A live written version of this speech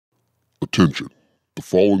Attention, the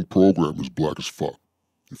following program is black as fuck.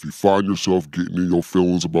 If you find yourself getting in your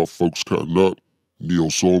feelings about folks cutting up,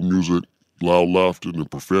 neo-soul music, loud laughter, and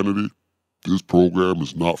profanity, this program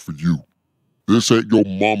is not for you. This ain't your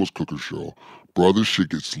mama's cooking show. Bro, this shit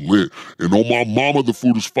gets lit, and on my mama, the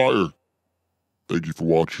food is fire. Thank you for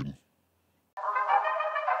watching.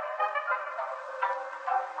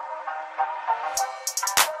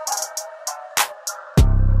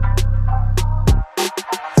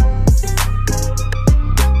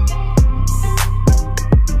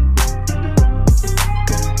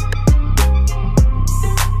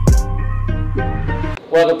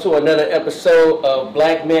 Welcome to another episode of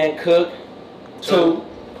Black Man Cook 2.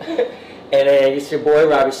 And it's your boy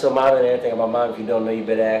Robbie Somali, and everything about mom. If you don't know, you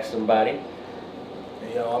better ask somebody.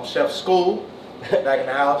 You know, I'm Chef School, back in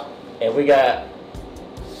the house. And we got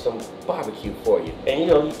some barbecue for you. And you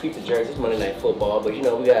know, you peep the jerseys, it's Monday Night Football, but you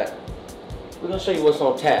know, we're gonna show you what's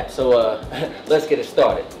on tap. So let's get it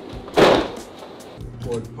started.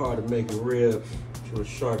 Important part of making ribs, with a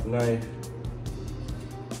sharp knife.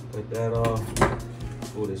 Take that off.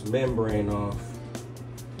 Pull this membrane off.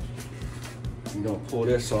 You don't pull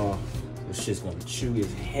this off, this shit's gonna be chewy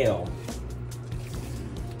as hell.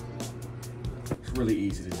 It's really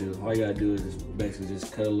easy to do. All you gotta do is basically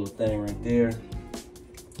just cut a little thing right there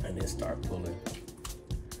and then start pulling.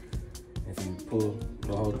 If you pull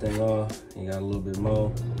the whole thing off, you got a little bit more.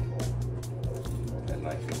 Put that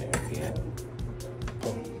knife in there again.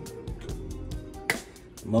 Boom.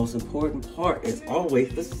 The most important part is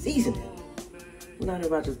always the seasoning. We're not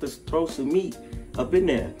about to just throw some meat up in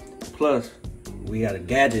there. Plus, we got a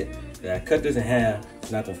gadget that I cut this in half.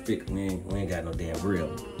 It's not gonna fit. We ain't got no damn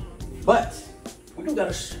grill. But we do got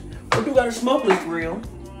a smokeless grill,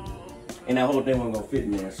 and that whole thing wasn't gonna fit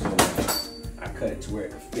in there. So I cut it to where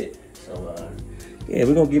it could fit. So yeah,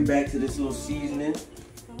 we're gonna get back to this little seasoning.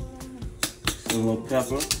 Some little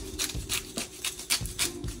pepper.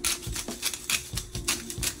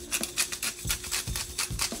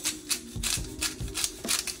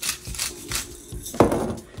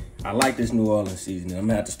 I like this New Orleans seasoning. I'm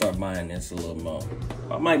gonna have to start buying this a little more.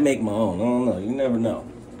 I might make my own, I don't know, you never know.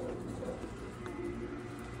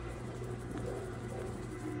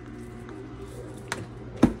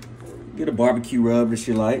 Get a barbecue rub that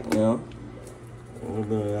you like, you know. A little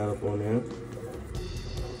bit of that up on there.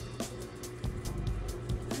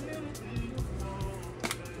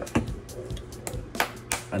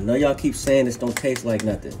 I know y'all keep saying this don't taste like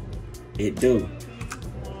nothing. It do.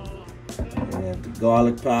 And the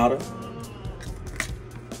garlic powder.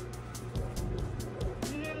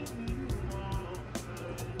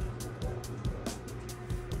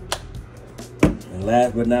 And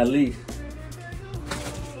last but not least,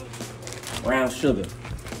 brown sugar.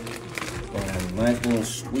 And a nice little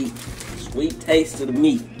sweet taste to the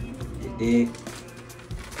meat. You dig? Yeah,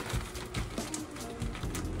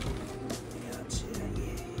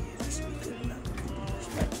 that's good enough. This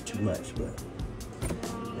might be too much, but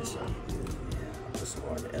that's all good. Put some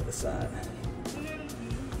more on the other side.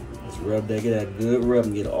 Let's rub that, get that good rub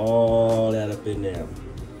and get all that up in there.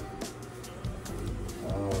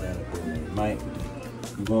 All that up in there. Might,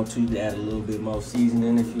 if you want to, add a little bit more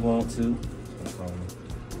seasoning if you want to.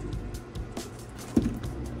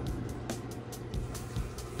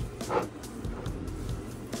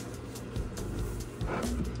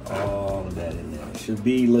 All of that in there. It should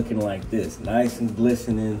be looking like this. Nice and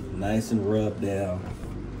glistening, nice and rubbed down.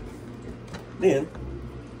 Then,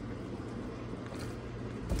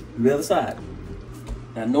 the other side.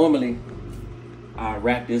 Now normally, I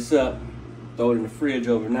wrap this up, throw it in the fridge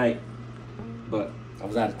overnight, but I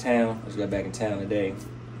was out of town. I just got back in town today.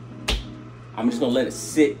 I'm just gonna let it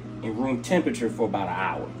sit in room temperature for about an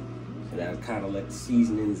hour. So that'll kind of let the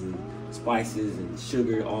seasonings and spices and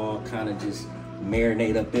sugar all kind of just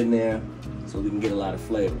marinate up in there so we can get a lot of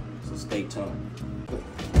flavor. So stay tuned.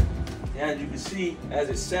 As you can see, as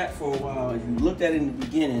it sat for a while, if you looked at it in the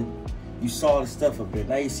beginning, you saw the stuff up there.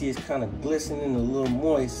 Now you see it's kind of glistening, a little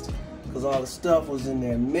moist, because all the stuff was in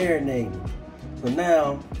there marinating. So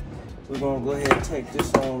now, we're gonna go ahead and take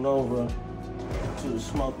this on over to the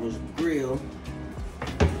smokeless grill.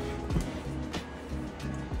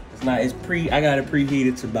 It's not, I got it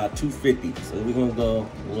preheated to about 250, so we're gonna go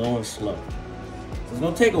low and slow. So it's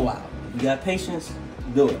gonna take a while. If you got patience,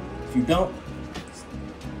 do it. If you don't,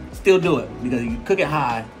 still do it, because you cook it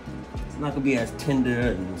high, it's not gonna be as tender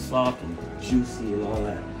and soft and juicy and all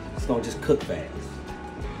that. It's gonna just cook fast.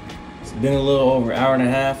 It's been a little over an hour and a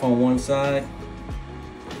half on one side.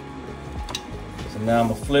 So now I'm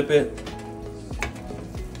gonna flip it.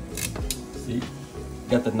 See,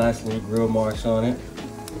 got the nice little grill marks on it.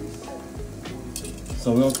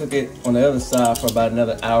 So we're gonna cook it on the other side for about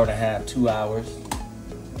another hour and a half, 2 hours.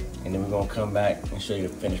 And then we're gonna come back and show you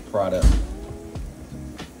the finished product.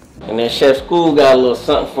 And then Chef School got a little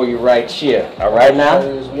something for you right here. All right now?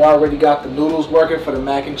 We already got the noodles working for the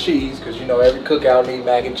mac and cheese, because you know every cookout needs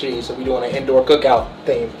mac and cheese, so we're doing an indoor cookout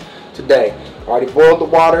theme today. Already boiled the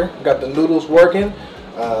water, got the noodles working,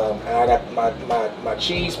 and I got my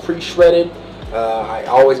cheese pre-shredded. I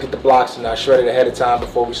always get the blocks and I shred it ahead of time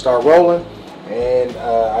before we start rolling. And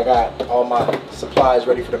I got all my supplies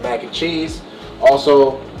ready for the mac and cheese.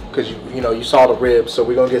 Also, because you saw the ribs, so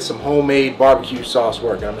we're gonna get some homemade barbecue sauce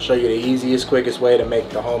working. I'm gonna show you the easiest, quickest way to make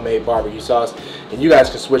the homemade barbecue sauce, and you guys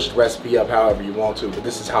can switch the recipe up however you want to, but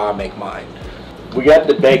this is how I make mine. We got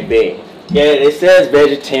the baked bean. Yeah, it says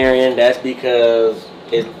vegetarian. That's because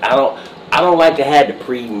I don't like to have the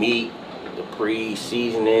pre-meat, the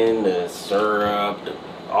pre-seasoning, the syrup,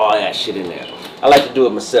 all that shit in there. I like to do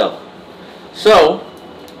it myself. So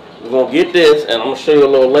we're gonna get this, and I'm gonna show you a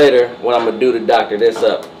little later what I'm gonna do to doctor this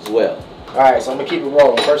up as well. Alright, so I'm gonna keep it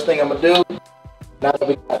rolling. First thing I'm gonna do, now that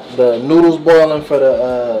we got the noodles boiling for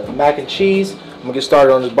the mac and cheese, I'm gonna get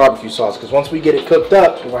started on this barbecue sauce, because once we get it cooked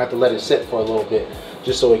up, we're gonna have to let it sit for a little bit,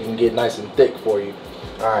 just so it can get nice and thick for you.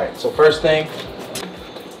 Alright, so first thing,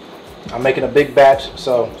 I'm making a big batch,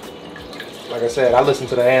 so like I said, I listen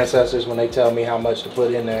to the ancestors when they tell me how much to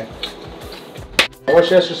put in there.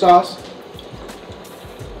 Worcestershire sauce.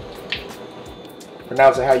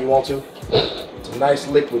 Pronounce it how you want to. Some nice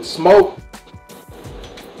liquid smoke.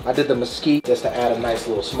 I did the mesquite just to add a nice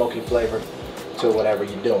little smoky flavor to whatever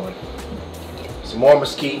you're doing. Some more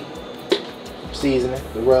mesquite. Seasoning,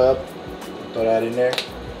 the rub. Throw that in there.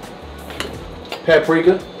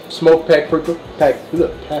 Paprika. Smoked paprika.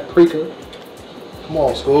 Paprika. Come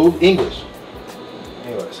on, school. English.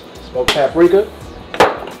 Anyways, smoked paprika.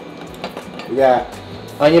 We got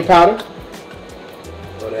onion powder.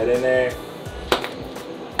 Throw that in there.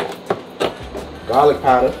 Garlic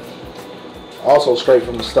powder, also straight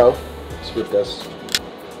from the stove. Let's get this.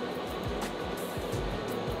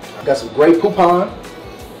 I got some Grey Poupon,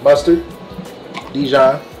 mustard,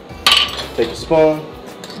 Dijon. Take a spoon,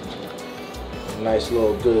 a nice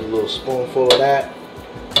little good little spoonful of that.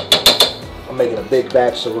 I'm making a big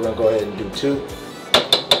batch, so we're gonna go ahead and do two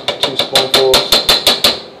spoonfuls.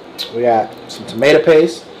 We got some tomato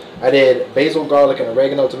paste. I did basil, garlic, and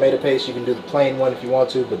oregano tomato paste. You can do the plain one if you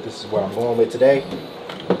want to, but this is what I'm going with today.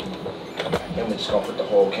 Then we're just going to put the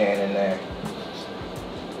whole can in there.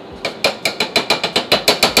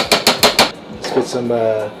 Let's get some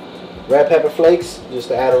red pepper flakes, just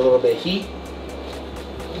to add a little bit of heat.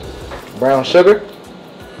 Brown sugar.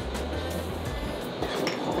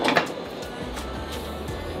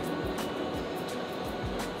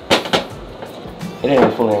 It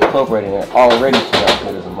ain't fully incorporated in it already. Smells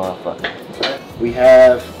good as a motherfucker. Okay. We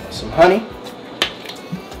have some honey.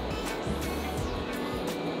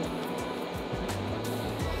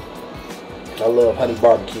 I love honey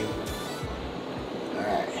barbecue.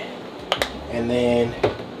 Alright. And then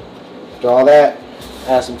after all that,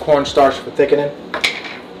 add some cornstarch for thickening.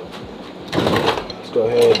 Let's go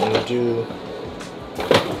ahead and do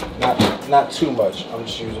not too much. I'm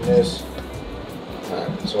just using this.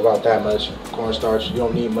 Alright, so about that much cornstarch. You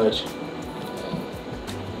don't need much.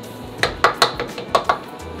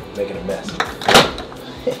 Making a mess.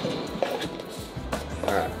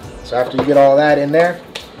 Alright, so after you get all that in there,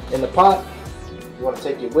 in the pot, you want to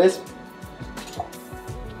take your whisk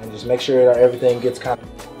and just make sure that everything gets kind of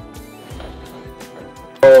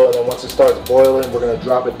boiled. And then once it starts boiling, we're going to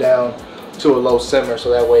drop it down to a low simmer so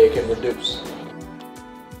that way it can reduce.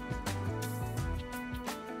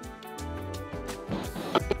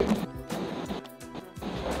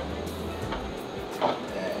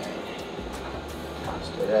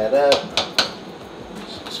 Stir that up.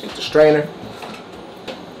 Let's get the strainer.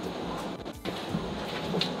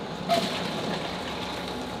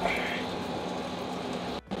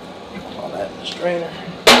 All that in the strainer.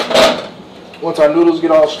 Once our noodles get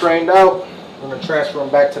all strained out, we're going to transfer them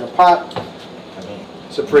back to the pot. I mean,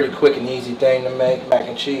 it's a pretty quick and easy thing to make, mac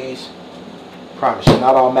and cheese. Promise you,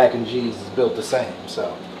 not all mac and cheese is built the same,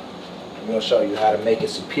 so I'm going to show you how to make a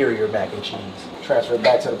superior mac and cheese. Transfer it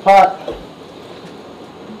back to the pot.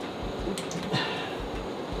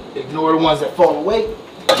 Ignore the ones that fall away.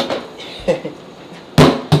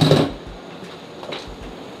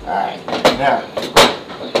 Alright, now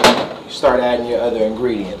you start adding your other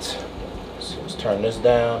ingredients. So let's turn this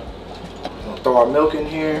down. We're going to throw our milk in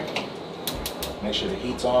here. Make sure the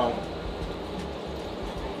heat's on.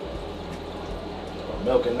 Throw our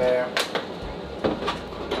milk in there.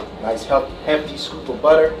 Nice hefty scoop of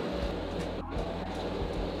butter.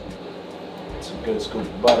 Some good scoop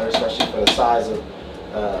of butter, especially for the size of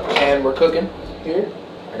pan we're cooking here.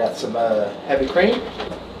 I got some heavy cream.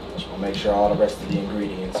 Just want to make sure all the rest of the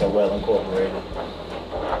ingredients are well incorporated.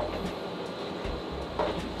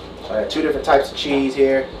 So I got 2 different types of cheese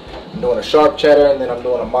here. I'm doing a sharp cheddar and then I'm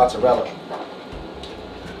doing a mozzarella.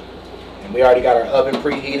 And we already got our oven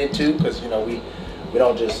preheated too, because you know we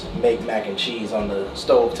don't just make mac and cheese on the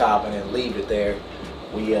stove top and then leave it there.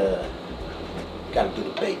 We gotta do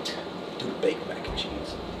the baked mac and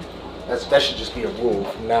cheese. That should just be a rule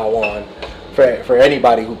from now on for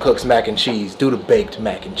anybody who cooks mac and cheese. Do the baked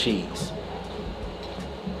mac and cheese.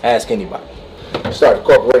 Ask anybody. Start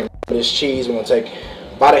incorporating this cheese. We're gonna take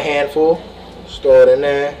about a handful, store it in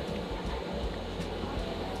there.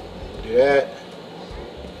 Do that.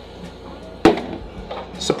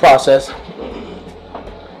 It's a process.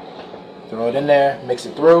 Throw it in there, mix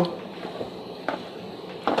it through.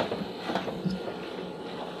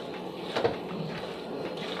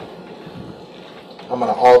 I'm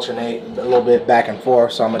gonna alternate a little bit back and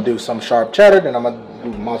forth. So I'm gonna do some sharp cheddar, then I'm gonna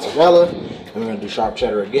do mozzarella, and we're gonna do sharp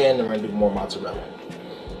cheddar again, and we're gonna do more mozzarella.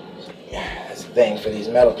 Yeah, that's the thing for these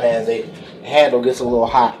metal pans. The handle gets a little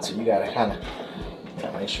hot, so you gotta kind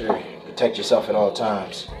of make sure you protect yourself at all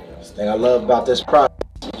times. The thing I love about this product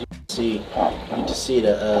is you get to see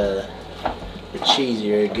the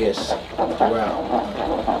cheesier it gets throughout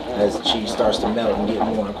as the cheese starts to melt and get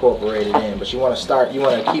more incorporated in. But you want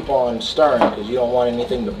to keep on stirring because you don't want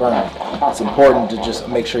anything to burn. It's important to just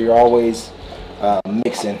make sure you're always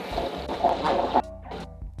mixing.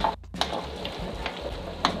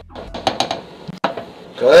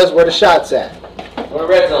 Cause where the shots at? We're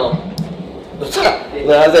red zone.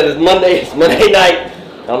 Like I said, it's Monday night.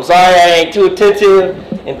 I'm sorry I ain't too attentive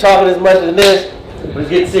and talking as much as this, but it's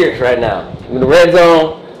getting serious right now. We're in the red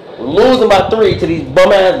zone. We're losing by 3 to these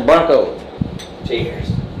bum ass Broncos.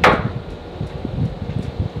 Cheers.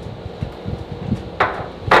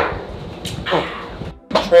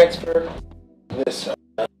 Transfer this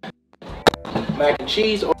mac and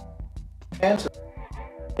cheese over to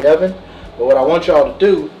the oven. But what I want y'all to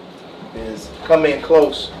do is come in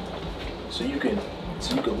close so you can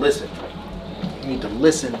listen. You need to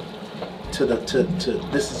listen to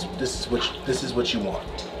this is what you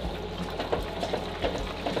want.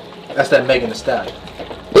 That's that Megan Thee Stallion.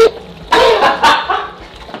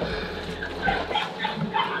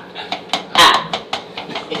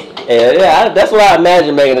 Yeah, that's what I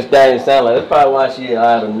imagine Megan Thee Stallion sound like. That's probably why she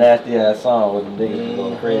had a nasty ass song with the niggas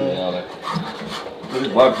going crazy on it. This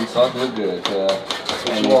barbecue sauce look good, cuz. That's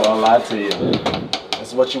what you want. I'll lie to you.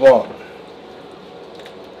 That's what you want.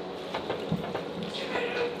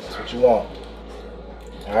 That's what you want.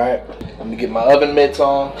 Alright, let me get my oven mitts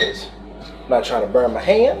on because I'm not trying to burn my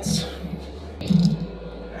hands.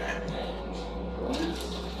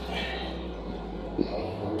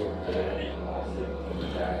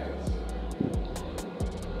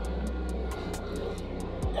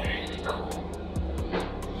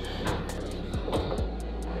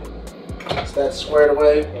 Once that's squared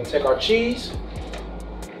away, we're going to take our cheese.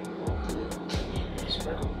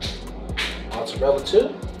 Mozzarella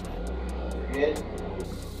too. Good.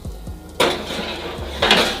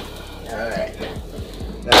 Alright.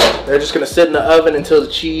 Now they're just gonna sit in the oven until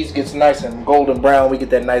the cheese gets nice and golden brown. We get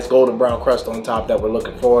that nice golden brown crust on top that we're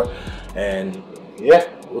looking for. And yeah,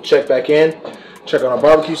 we'll check back in. Check on our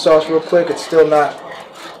barbecue sauce real quick. It's still not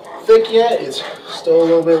thick yet. It's still a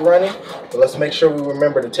little bit runny. But let's make sure we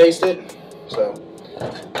remember to taste it. So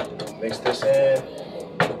mix this in.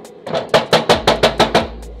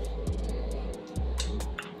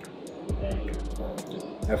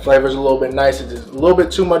 That flavor's a little bit nice. It's a little bit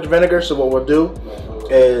too much vinegar, so what we'll do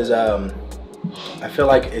is I feel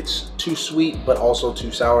like it's too sweet but also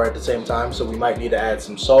too sour at the same time, so we might need to add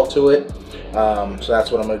some salt to it. So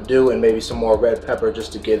that's what I'm gonna do, and maybe some more red pepper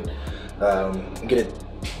just to get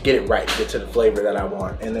it right, get to the flavor that I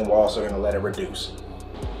want. And then we're also gonna let it reduce.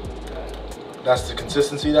 That's the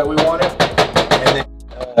consistency that we wanted. And then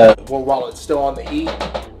while it's still on the heat,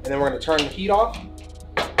 and then we're gonna turn the heat off.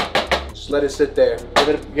 Just let it sit there.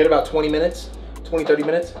 Get about 20 minutes, 20-30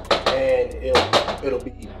 minutes, and it'll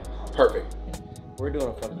be perfect. We're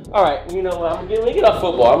doing fun. All right, you know what? We get off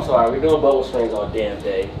football. I'm sorry. We're doing bubble strings all damn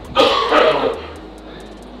day.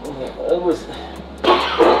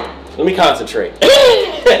 Let me concentrate.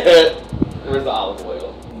 Where's the olive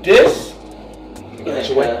oil? This. Go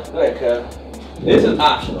ahead, cuz. This is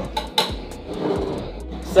optional.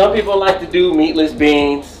 Some people like to do meatless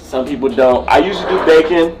beans. Some people don't. I usually do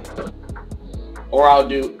bacon. Or I'll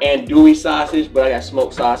do andouille sausage, but I got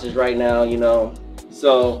smoked sausage right now, you know.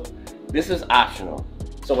 So this is optional.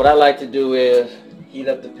 So what I like to do is heat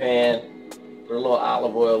up the pan, Put a little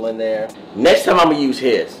olive oil in there. Next time I'm gonna use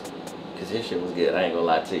his, cause his shit was good. I ain't gonna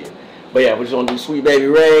lie to you. But yeah, we're just gonna do Sweet Baby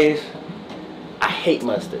Ray's. I hate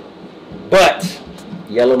mustard, but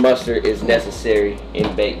yellow mustard is necessary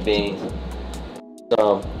in baked beans.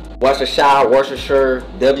 Worcestershire,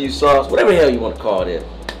 W sauce, whatever the hell you want to call it.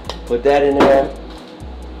 Put that in there.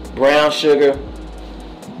 Brown sugar.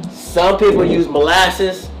 Some people use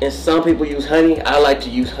molasses and some people use honey. I like to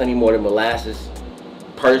use honey more than molasses,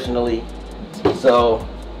 personally. So,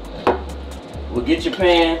 we'll get your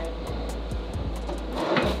pan.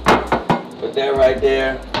 Put that right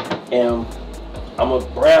there. And I'm going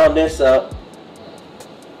to brown this up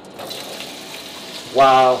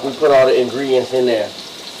while we put all the ingredients in there.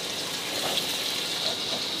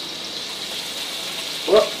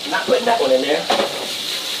 Well, not putting that one in there.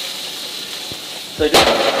 So just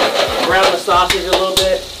brown the sausage a little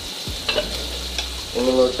bit. In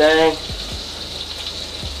the little thing.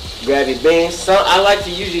 Grab your beans. I like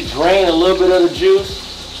to usually drain a little bit of the juice.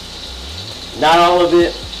 Not all of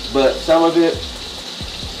it, but some of it.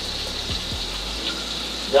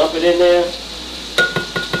 Dump it in there.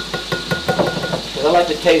 Because I like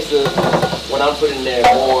the taste of what I'm putting in there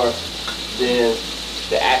more than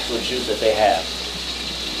the actual juice that they have.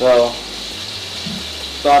 So,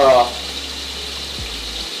 start off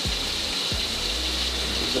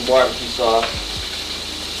with some barbecue sauce.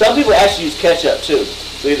 Some people actually use ketchup too.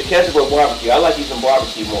 So either ketchup or barbecue. I like using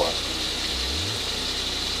barbecue more.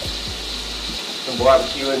 Some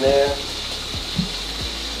barbecue in there.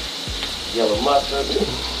 Yellow mustard.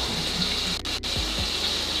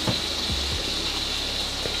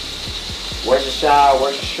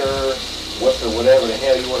 Worcestershire, whatever the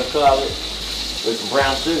hell you want to call it. With some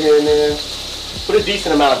brown sugar in there. Put a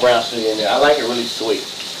decent amount of brown sugar in there. I like it really sweet.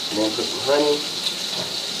 And then put some honey.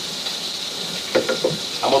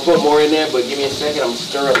 I'm going to put more in there, but give me a second. I'm going to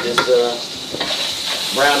stir up this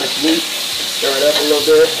brownish meat. Stir it up a little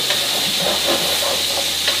bit.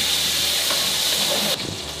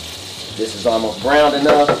 This is almost browned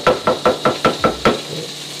enough.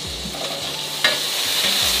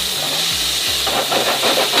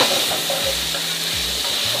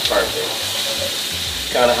 Perfect.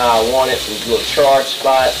 Kind of how I want it. Some little charred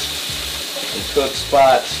spots, some cooked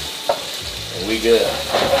spots, and we good.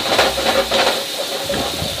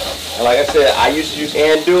 And like I said, I used to use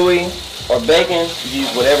andouille or bacon. You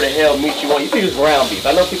use whatever the hell meat you want. You can use ground beef.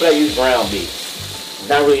 I know people that use ground beef.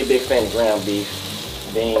 Not really a big fan of ground beef.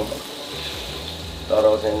 Then throw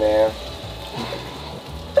those in there.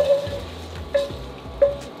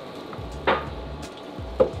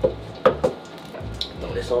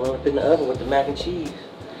 Throw this on up in the oven with the mac and cheese.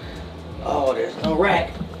 Oh, there's no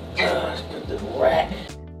rack. Let's put the rack.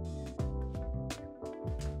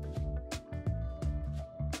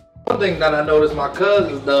 One thing that I noticed my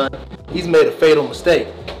cousin's done, he's made a fatal mistake.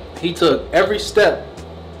 He took every step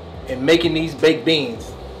in making these baked beans,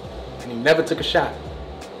 and he never took a shot.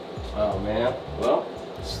 Oh man, well,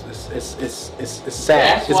 it's sad.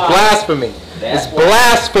 That's It's why. blasphemy. That's It's why.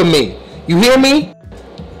 blasphemy. You hear me?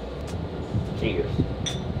 Cheers.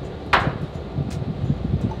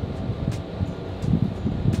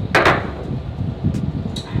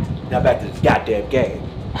 Now back to this goddamn game.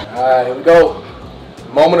 Alright, here we go.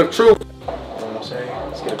 Moment of truth. You know what I'm saying?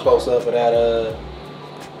 Let's get a close up of that,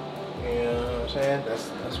 you know what I'm saying? That's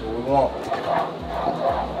what we want.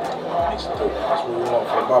 That's what we want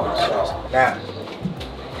for the barbecue sauce. Now,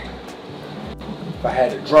 if I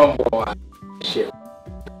had a drum roll, shit.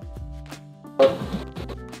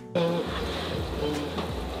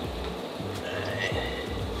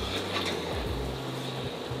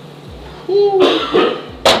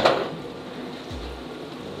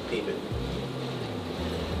 Keep it.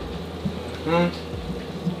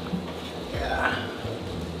 Yeah.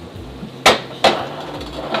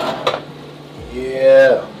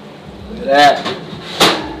 Yeah. Look at that.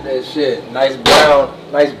 That shit. Nice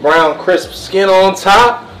brown, crisp skin on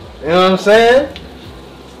top. You know what I'm saying?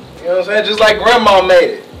 You know what I'm saying? Just like grandma made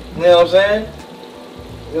it. You know what I'm saying?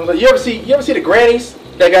 You know what I'm saying? You ever see the grannies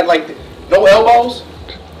that got like no elbows?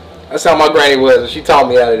 That's how my granny was, and she taught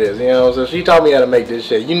me how to do this. You know, so she taught me how to make this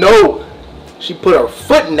shit. You know, she put her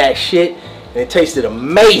foot in that shit, and it tasted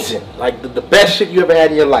amazing, like the best shit you ever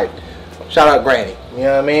had in your life. Shout out Granny. You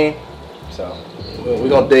know what I mean? So we're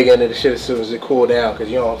gonna dig into the shit as soon as it cool down, cause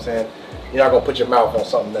you know what I'm saying. You're not gonna put your mouth on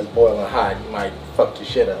something that's boiling hot. You might fuck your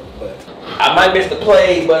shit up. But I might miss the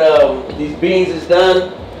play, but these beans is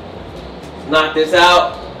done. Let's knock this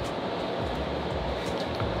out.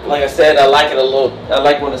 Like I said, I like it a little. I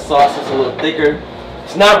like when the sauce is a little thicker.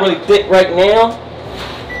 It's not really thick right now,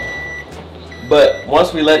 but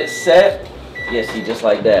once we let it set, yeah, see, just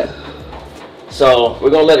like that. So we're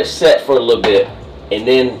gonna let it set for a little bit, and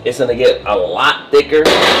then it's gonna get a lot thicker,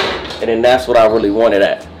 and then that's what I really wanted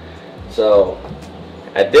at. So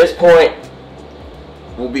at this point,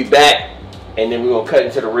 we'll be back, and then we're gonna cut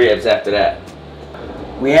into the ribs after that.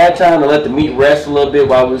 We had time to let the meat rest a little bit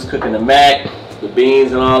while we was cooking the mac, the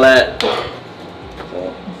beans, and all that.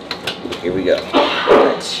 So here we go.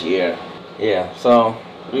 Yeah. So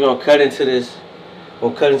we're gonna cut into this.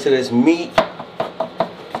 We'll cut into this meat.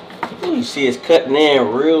 Ooh, you see it's cutting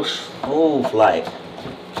in real smooth, like.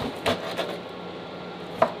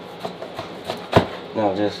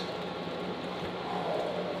 No, just.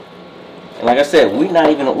 And like I said, we're not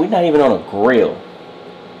even on a grill.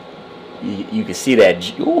 You can see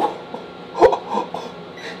that. You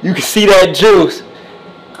can see that juice.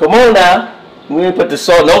 Come on now. We didn't put the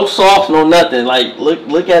sauce, no sauce, no nothing. Like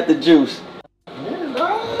look at the juice. Come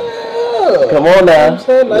on now.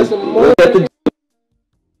 Look at the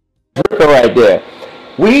dripper right there.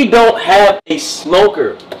 We don't have a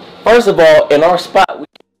smoker. First of all, in our spot, we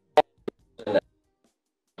have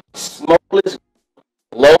smokeless,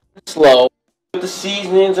 low and slow. Put the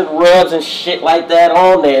seasonings and rubs and shit like that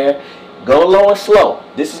on there. Go low and slow.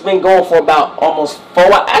 This has been going for about almost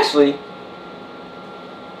 4 hours. Actually,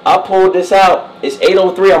 I pulled this out. It's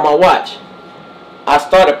 8:03 on my watch. I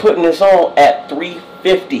started putting this on at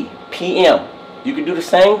 3:50 p.m. You can do the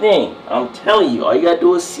same thing. I'm telling you. All you got to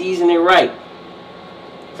do is season it right.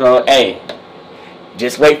 So, hey,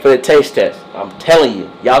 just wait for the taste test. I'm telling you.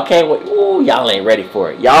 Y'all can't wait. Ooh, y'all ain't ready for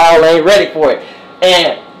it. Y'all ain't ready for it.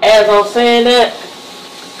 And as I'm saying that,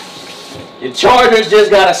 the Chargers just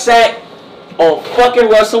got a sack on fucking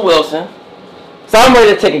Russell Wilson. So I'm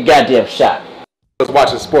ready to take a goddamn shot.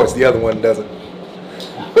 Watching sports, the other one doesn't.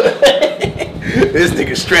 This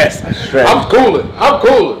nigga stressed. I'm cooling.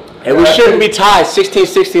 And we shouldn't be tied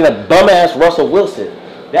 16-16 a bum ass Russell Wilson.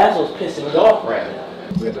 That's what's pissing me off right now.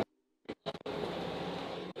 The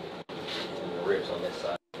ribs on this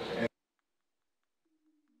side.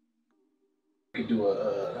 We could do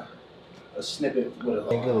a snippet with a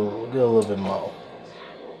little bit more.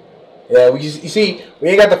 Yeah, you see, we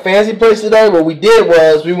ain't got the fancy place today. What we did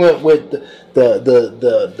was we went with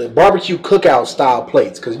the barbecue cookout style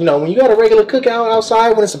plates, because you know when you got a regular cookout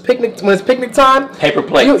outside when it's picnic time, paper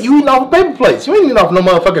plates. You eating off of paper plates. You ain't eating off no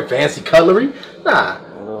motherfucking fancy cutlery. Nah.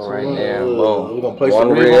 Right there. Boom. We're gonna place one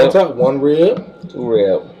rib on top. 1 rib. 2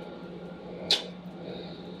 rib.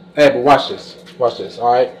 Hey, but watch this.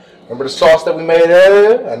 All right. Remember the sauce that we made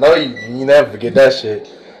earlier? I know you never forget that shit.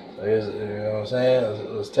 So here's, you know what I'm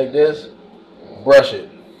saying? Let's take this, brush it.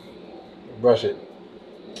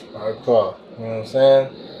 All right, Paul. You know what I'm saying?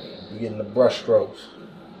 You're getting the brush strokes.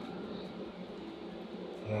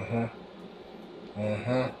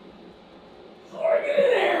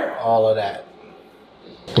 All of that.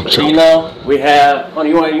 You know, we have. Oh,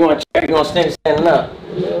 you want to check? You want to standing up?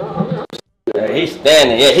 Yeah, he's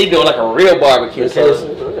standing. Yeah, he doing like a real barbecue. Up.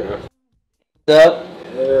 Yeah,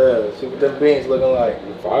 see what them beans looking like.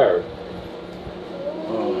 Fire.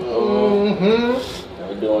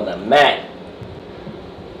 We're doing the mac.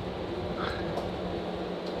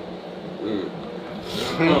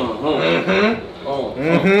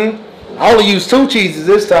 I only use 2 cheeses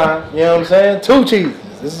this time. You know what I'm saying? 2 cheeses.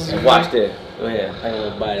 This is watch this. Go ahead. I'm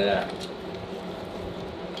gonna bite it out.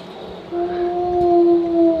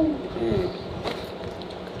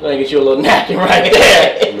 Gonna get you a little napkin right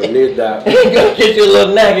there. Lid that. Gonna get you a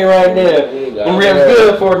little napkin right there. Them ribs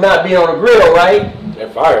good for not being on the grill, right? They're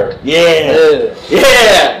fire.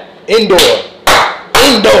 Yeah. Indoor.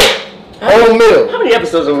 Home meal. How many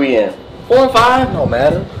episodes are we in? 4 or 5? No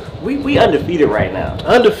matter. We undefeated right now.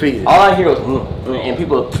 Undefeated. All I hear is and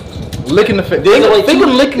people licking the face. There's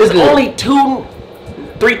only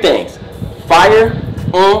 3 things: fire,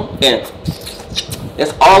 and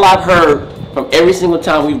that's all I've heard from every single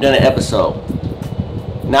time we've done an episode.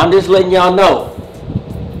 Now I'm just letting y'all know.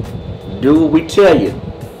 Do what we tell you.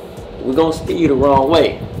 We're gonna steer you the wrong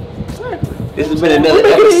way. This has been another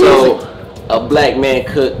episode of Black Man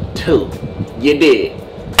Cook 2. You did.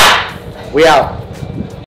 We out.